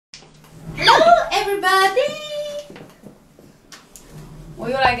我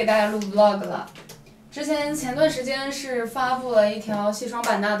又来给大家录 vlog 了。前段时间是发布了一条西双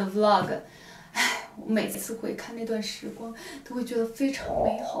版纳的 vlog， 唉，我每次回看那段时光，都会觉得非常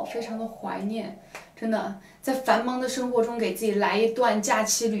美好，非常的怀念。真的，在繁忙的生活中给自己来一段假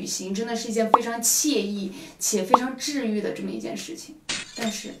期旅行，真的是一件非常惬意且非常治愈的这么一件事情。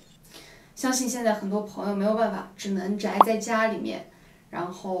但是，相信现在很多朋友没有办法，只能宅在家里面，然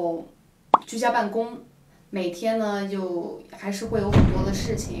后居家办公。每天呢，就还是会有很多的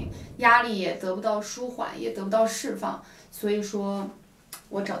事情，压力也得不到舒缓，也得不到释放。所以说，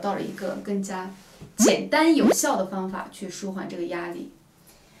我找到了一个更加简单有效的方法去舒缓这个压力，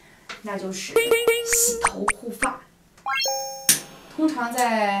那就是洗头护发。通常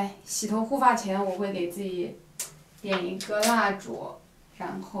在洗头护发前，我会给自己点一个蜡烛，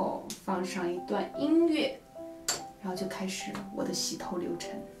然后放上一段音乐，然后就开始我的洗头流程。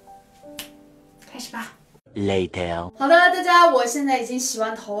开始吧。Later。好的，大家，我现在已经洗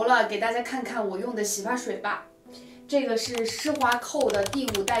完头了，给大家看看我用的洗发水吧。这个是施华蔻的第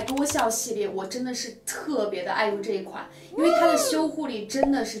5代多效系列，我真的是特别的爱用这一款，因为它的修护力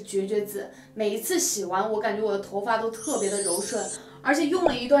真的是绝子。每一次洗完，我感觉我的头发都特别的柔顺，而且用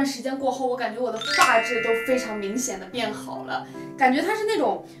了一段时间过后，我感觉我的发质都非常明显的变好了，感觉它是那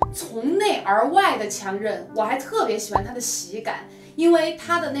种从内而外的强韧。我还特别喜欢它的洗感，因为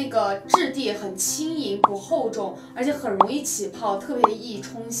它的那个质地很轻盈不厚重，而且很容易起泡，特别易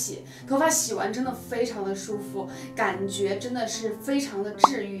冲洗，头发洗完真的非常的舒服，感觉真的是非常的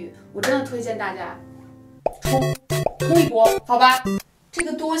治愈。我真的推荐大家冲一波，好吧？这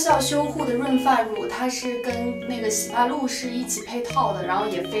个多效修护的润发乳，它是跟那个洗发露是一起配套的，然后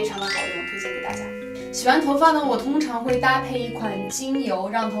也非常的好用，推荐给大家。洗完头发呢，我通常会搭配一款精油，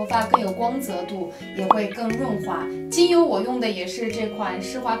让头发更有光泽度，也会更润滑。精油我用的也是这款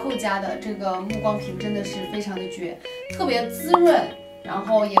施华蔻家的这个沐光瓶，真的是非常的绝，特别滋润，然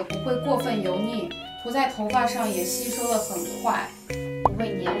后也不会过分油腻，涂在头发上也吸收的很快，不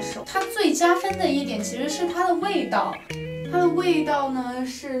会粘手。它最加分的一点其实是它的味道，它的味道呢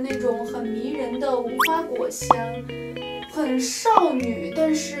是那种很迷人的无花果香。很少女，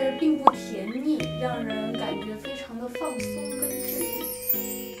但是并不甜腻，让人感觉非常的放松跟治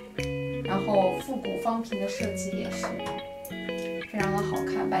愈。然后复古方瓶的设计也是非常的好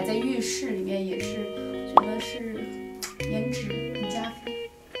看，摆在浴室里面也是，我觉得是颜值很加分。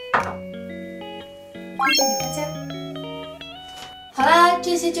好，推荐给大家。好啦，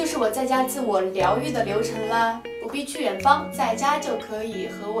这些就是我在家自我疗愈的流程啦，不必去远方，在家就可以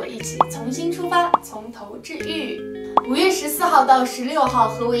和我一起重新出发，从头治愈。5月14号到16号，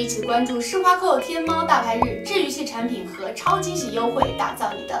和我一起关注施华蔻天猫大牌日，治愈系产品和超惊喜优惠，打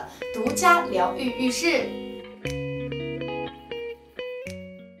造你的独家疗愈浴室。